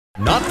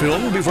Not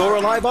filmed before a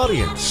live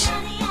audience.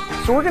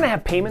 So we're going to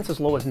have payments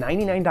as low as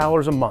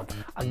 $99 a month,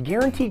 a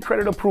guaranteed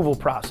credit approval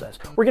process.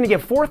 We're going to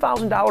give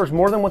 $4,000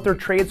 more than what their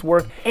trade's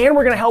worth, and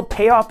we're going to help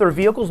pay off their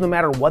vehicles no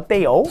matter what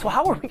they owe. So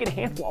how are we going to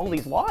handle all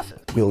these losses?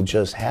 We'll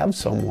just have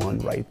someone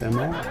write them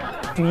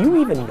off. Do you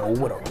even know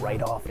what a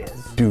write-off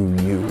is? Do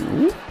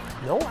you?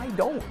 No, I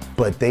don't.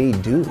 But they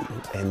do,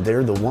 and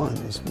they're the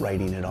ones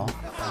writing it off.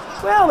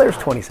 Well, there's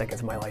 20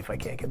 seconds of my life I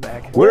can't get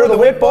back. We're the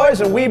WITT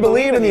Boys, and we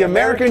believe in the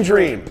American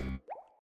dream.